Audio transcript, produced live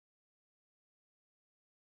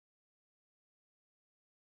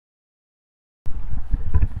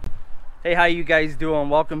Hey, how you guys doing?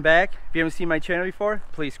 Welcome back. If you haven't seen my channel before,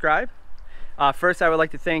 please subscribe. First, I would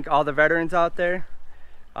like to thank all the veterans out there.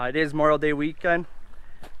 It is Memorial Day weekend,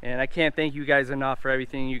 and I can't thank you guys enough for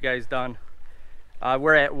everything you guys done.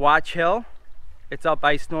 We're at Watch Hill. It's up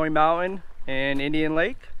by Snowy Mountain and Indian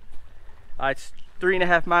Lake. It's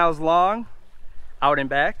 3.5 miles long, out and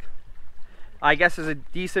back. I guess there's a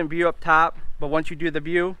decent view up top, but once you do the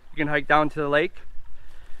view, you can hike down to the lake.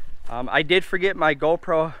 I did forget my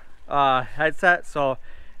GoPro headset, so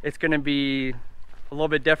it's going to be a little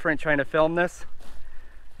bit different trying to film this.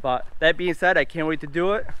 But that being said, I can't wait to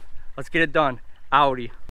do it. Let's get it done.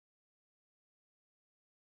 Audi.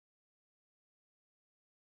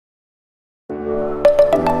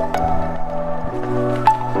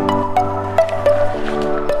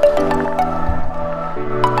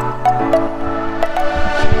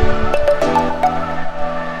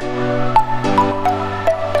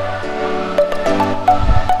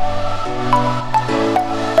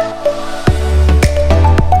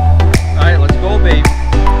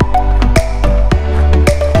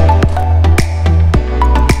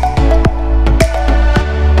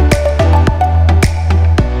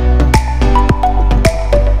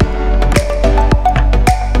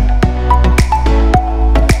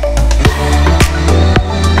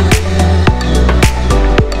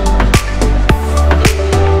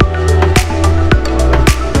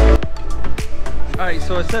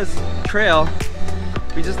 So it says trail.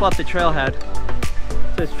 We just left the trailhead.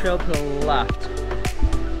 It says trail to the left.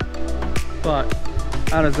 But I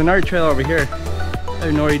don't know, there's another trail over here. I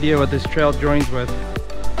have no idea what this trail joins with.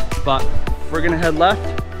 But we're gonna head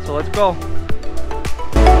left, so let's go.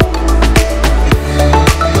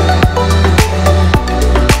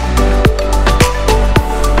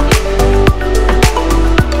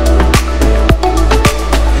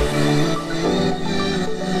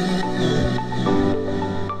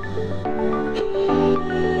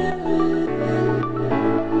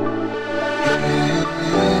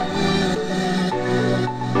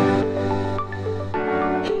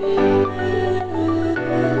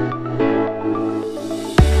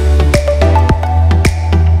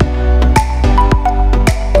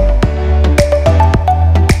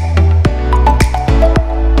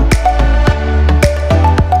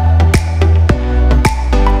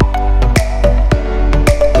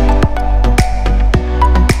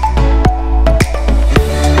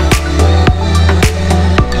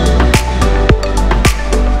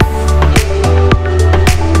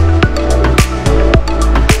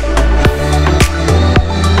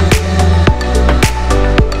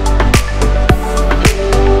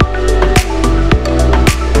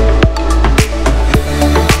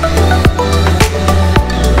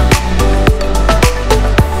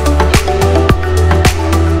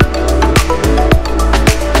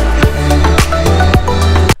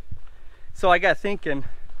 So I got thinking,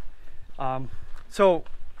 so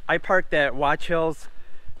I parked at Watch Hill's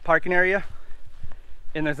parking area,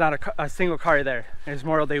 and there's not a single car there. It's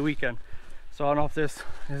Memorial Day weekend, so I don't know if this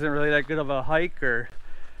isn't really that good of a hike or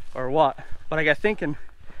what. But I got thinking,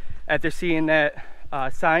 after seeing that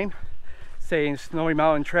sign saying Snowy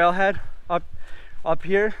Mountain Trailhead up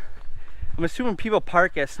here, I'm assuming people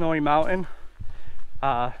park at Snowy Mountain,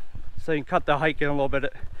 so you can cut the hike in a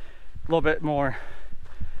little bit more.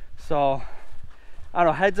 So I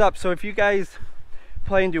don't know, heads up. So if you guys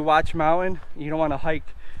plan to watch mountain, you don't want to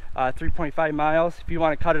hike 3.5 miles, if you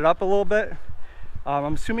want to cut it up a little bit,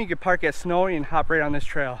 I'm assuming you could park at Snowy and hop right on this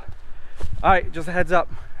trail. All right, just a heads up.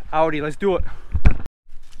 Audi, let's do it.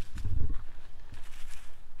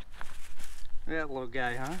 That little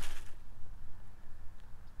guy, huh?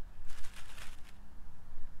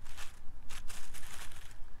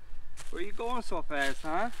 Where are you going so fast,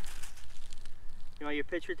 huh? You want your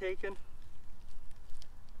picture taken?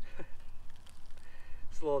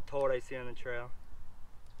 It's a little toad I see on the trail.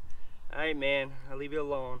 Alright, man, I'll leave you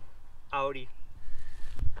alone. Audi.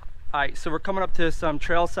 Alright, so we're coming up to some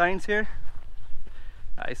trail signs here.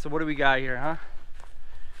 Alright, so what do we got here, huh?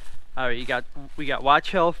 Alright, we got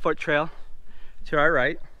Watch Hill Foot Trail to our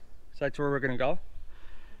right. So that's where we're gonna go.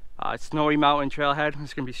 Snowy Mountain Trailhead.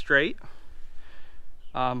 It's gonna be straight.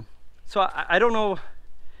 So I don't know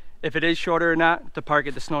if it is shorter or not to park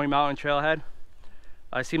at the Snowy Mountain Trailhead.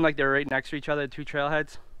 It seemed like they're right next to each other, the two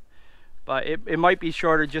trailheads. But it might be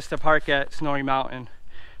shorter just to park at Snowy Mountain.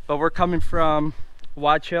 But we're coming from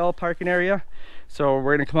Watch Hill parking area, so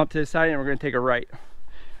we're gonna come up to the side and we're gonna take a right.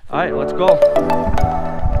 All right, let's go.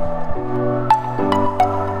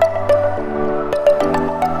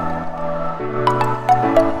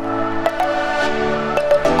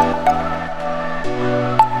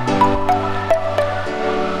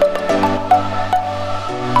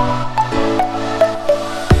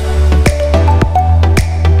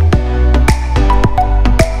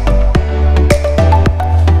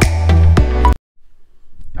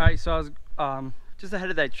 so I was just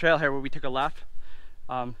ahead of that trail here where we took a left.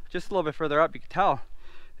 Just a little bit further up, you can tell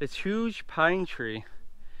this huge pine tree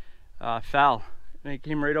fell and it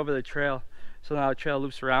came right over the trail. So now the trail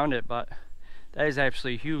loops around it, but that is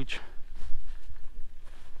actually huge.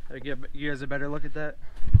 I'll give you guys a better look at that.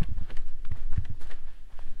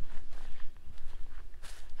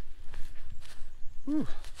 Whew.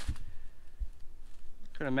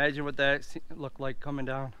 Couldn't imagine what that looked like coming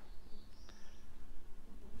down.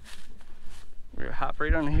 We're gonna hop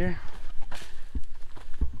right on here.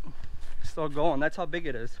 Still going. That's how big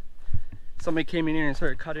it is. Somebody came in here and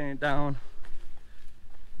started cutting it down.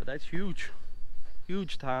 But that's huge.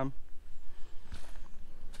 Huge, Tom.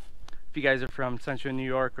 If you guys are from Central New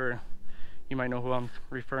York, or you might know who I'm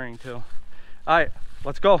referring to. All right,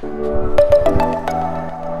 let's go.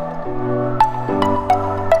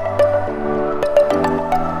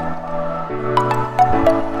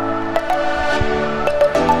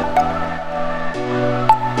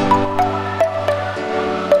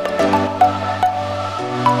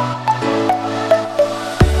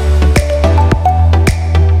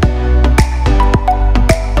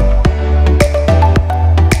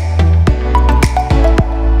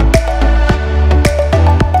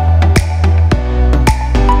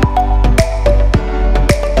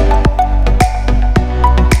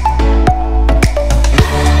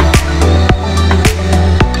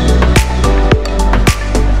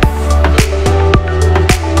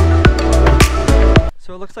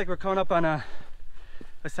 Looks like we're coming up on a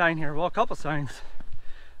sign here. Well, a couple signs.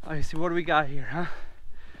 Alright, see, what do we got here, huh?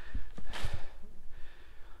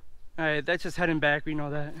 Alright, that's just heading back, we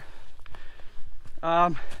know that.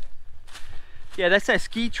 Yeah, that's that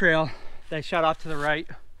ski trail that shot off to the right.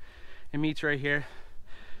 It meets right here.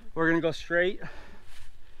 We're gonna go straight.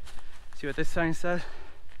 See what this sign says.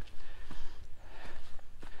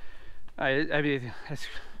 Alright, I mean, that's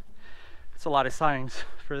a lot of signs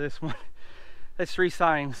for this one. That's 3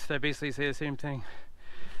 signs that basically say the same thing.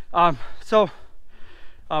 So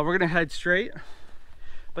we're gonna head straight,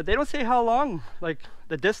 but they don't say how long, like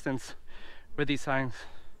the distance with these signs.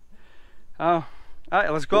 All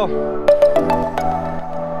right, let's go.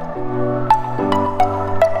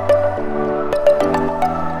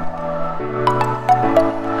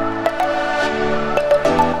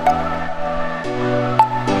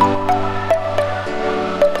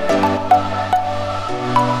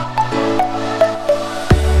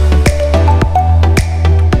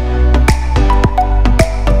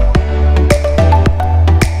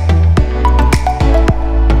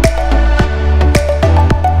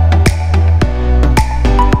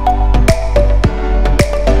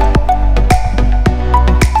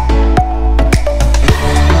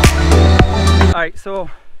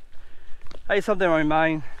 So I had something on my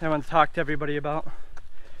mind that I want to talk to everybody about.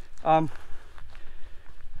 I'm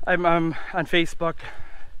on Facebook.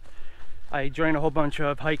 I joined a whole bunch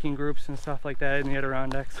of hiking groups and stuff like that in the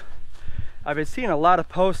Adirondacks. I've been seeing a lot of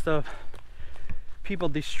posts of people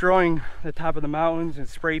destroying the top of the mountains and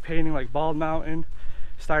spray painting like Bald Mountain,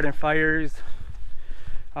 starting fires.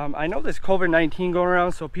 I know there's COVID-19 going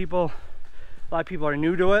around, so a lot of people are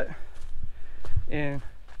new to it and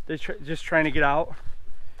they're just trying to get out.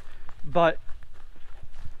 But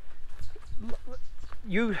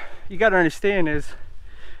you got to understand is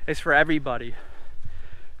it's for everybody.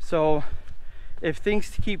 So if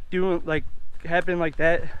things keep happening like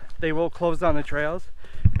that, they will close down the trails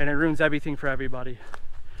and it ruins everything for everybody.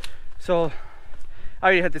 So I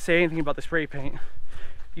didn't have to say anything about the spray paint.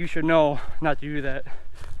 You should know not to do that,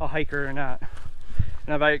 a hiker or not.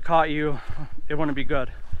 And if I caught you, it wouldn't be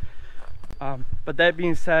good. But that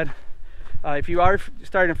being said, if you are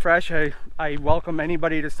starting fresh, I welcome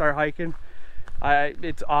anybody to start hiking.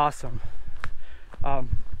 It's awesome.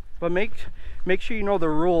 But make sure you know the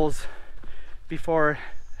rules before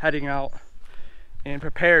heading out, and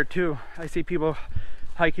prepare too. I see people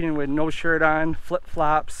hiking with no shirt on,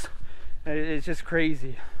 flip-flops. It's just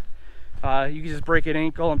crazy. You can just break an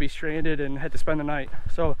ankle and be stranded and have to spend the night.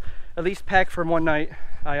 So at least pack for one night,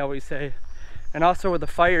 I always say. And also with the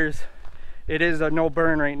fires, it is a no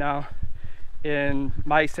burn right now, and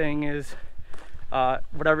my saying is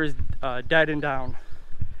whatever's dead and down.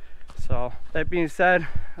 So that being said,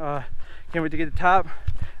 can't wait to get to the top.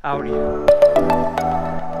 Audi.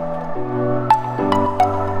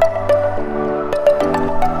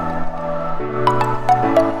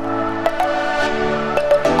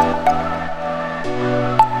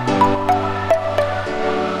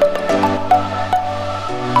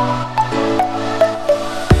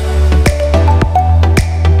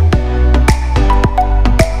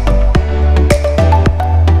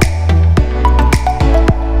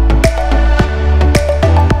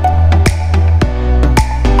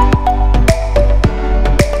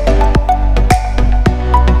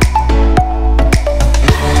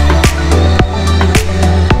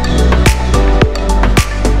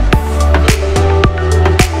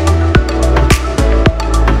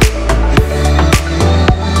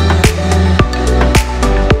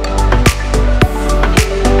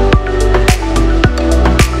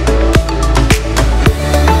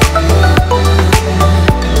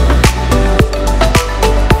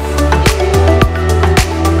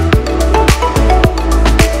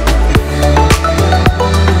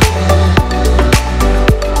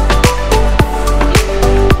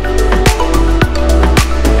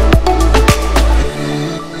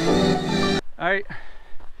 right,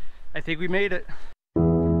 I think we made it.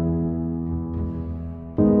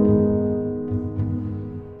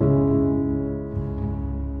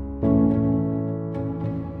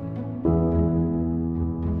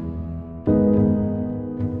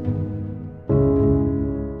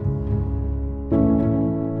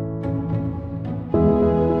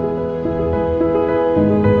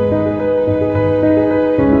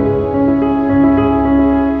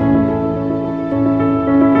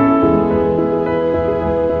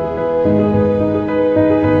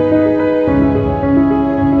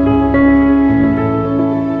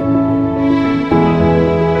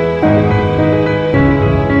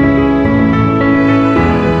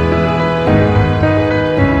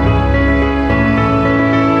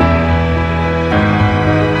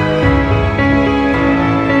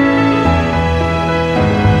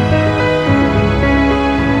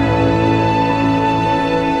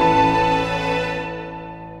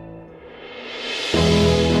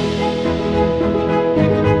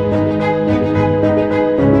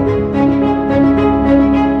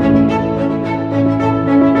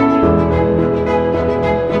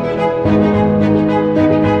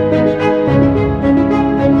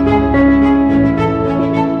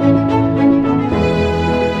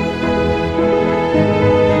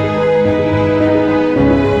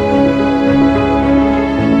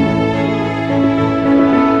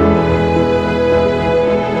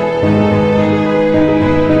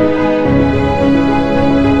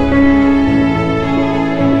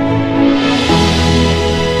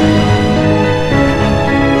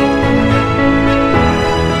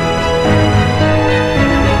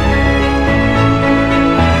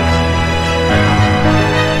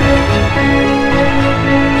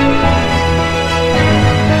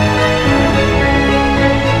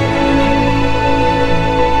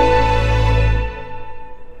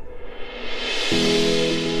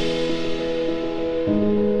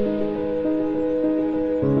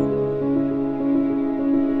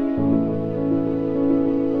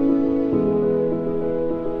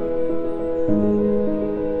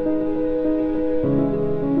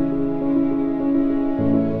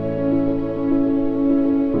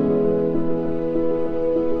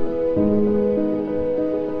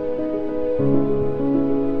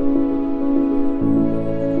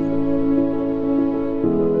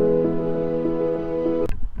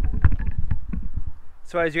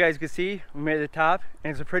 So as you guys can see, we made it to the top,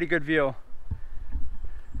 and it's a pretty good view.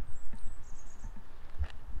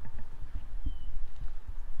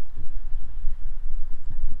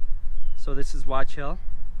 So this is Watch Hill.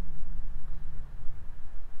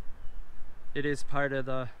 It is part of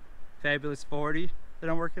the Fabulous 40 that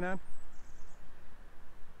I'm working on.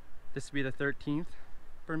 This will be the 13th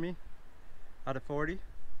for me out of 40.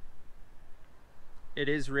 It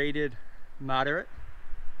is rated moderate.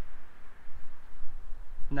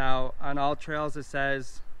 Now on all trails it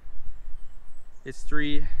says it's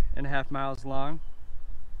 3.5 miles long,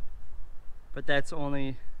 but that's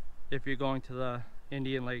only if you're going to the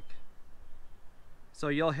Indian Lake. So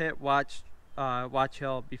you'll hit Watch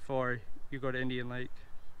Hill before you go to Indian Lake.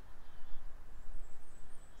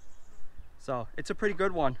 So it's a pretty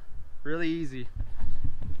good one, really easy.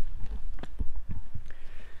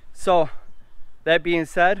 So that being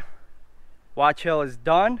said, Watch Hill is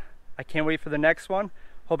done. I can't wait for the next one.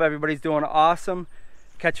 Hope everybody's doing awesome.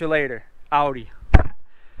 Catch you later. Audi.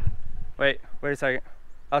 Wait a second.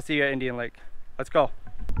 I'll see you at Indian Lake. Let's go.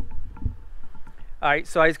 Alright,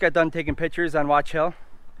 so I just got done taking pictures on Watch Hill.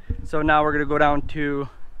 So now we're gonna go down to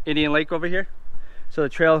Indian Lake over here. So the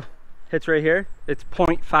trail hits right here. It's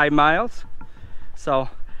 0.5 miles. So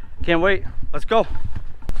can't wait. Let's go.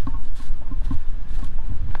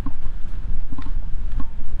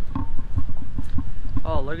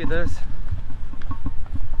 Oh, look at this.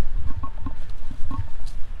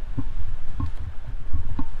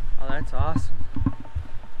 Oh, that's awesome.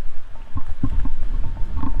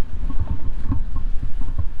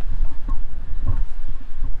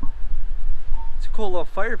 It's a cool little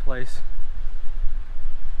fireplace.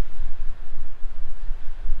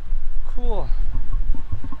 Cool.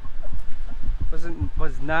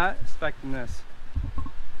 Was not expecting this.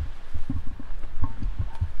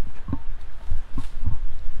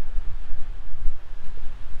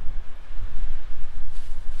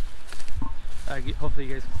 Hopefully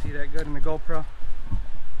you guys can see that good in the GoPro.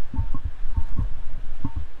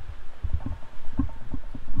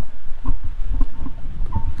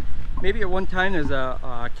 Maybe at one time there's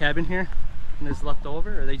a cabin here and it's left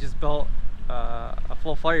over, or they just built a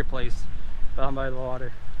full fireplace down by the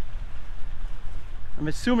water. I'm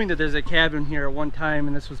assuming that there's a cabin here at one time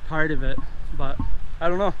and this was part of it, but I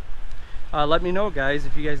don't know. Let me know, guys,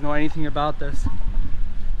 if you guys know anything about this.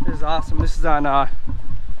 This is awesome. This is on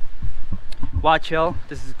Watch Hill.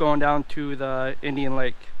 This is going down to the Indian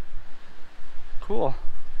Lake. Cool.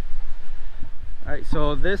 Alright,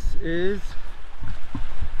 so this is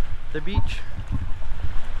the beach.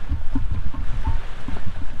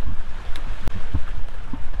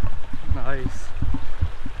 Nice.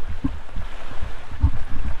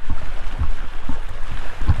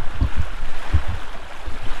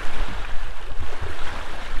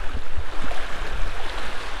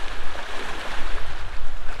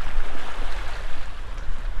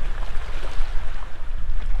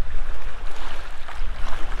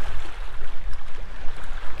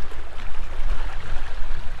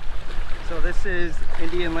 So this is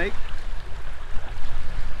Indian Lake.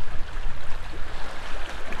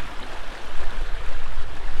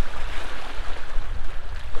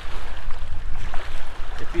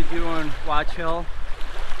 If you're doing Watch Hill,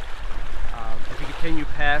 if you continue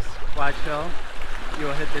past Watch Hill,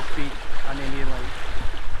 you'll hit this beach on Indian Lake.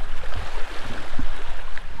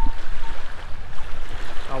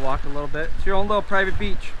 I'll walk a little bit. It's your own little private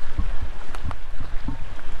beach.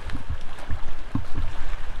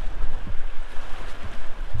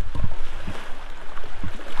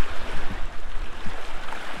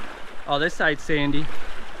 Oh, this side's sandy.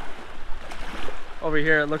 Over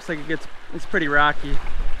here it looks like it's pretty rocky.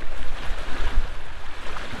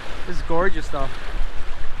 This is gorgeous though.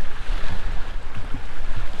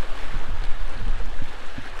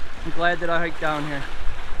 I'm glad that I hiked down here.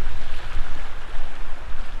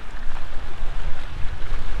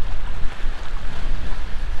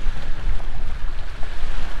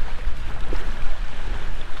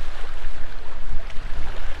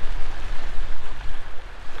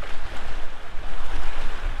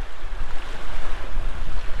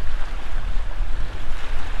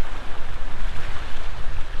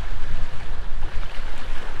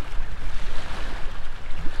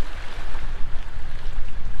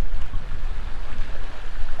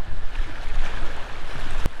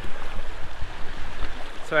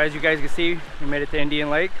 So as you guys can see, we made it to Indian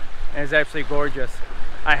Lake, and it's absolutely gorgeous.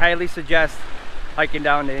 I highly suggest hiking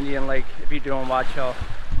down to Indian Lake if you're doing Watch Hill.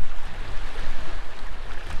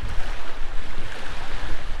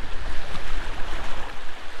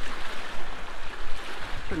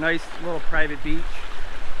 It's a nice little private beach.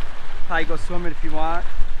 Probably go swimming if you want.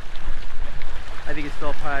 I think it's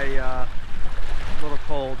still probably a little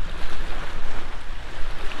cold.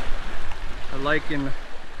 I like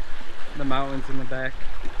the mountains in the back.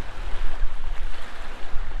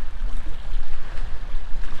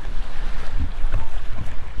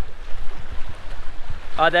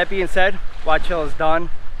 That being said, Watch Hill is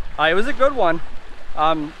done. It was a good one.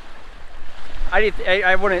 I would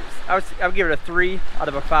give it a 3 out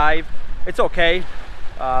of a 5. It's okay.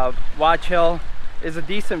 Watch Hill is a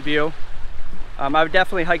decent view. I would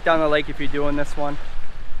definitely hike down the lake if you're doing this one.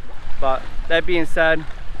 But that being said,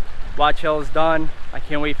 Watch Hill is done. I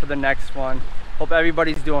can't wait for the next one. Hope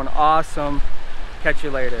everybody's doing awesome. Catch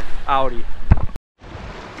you later. Outie.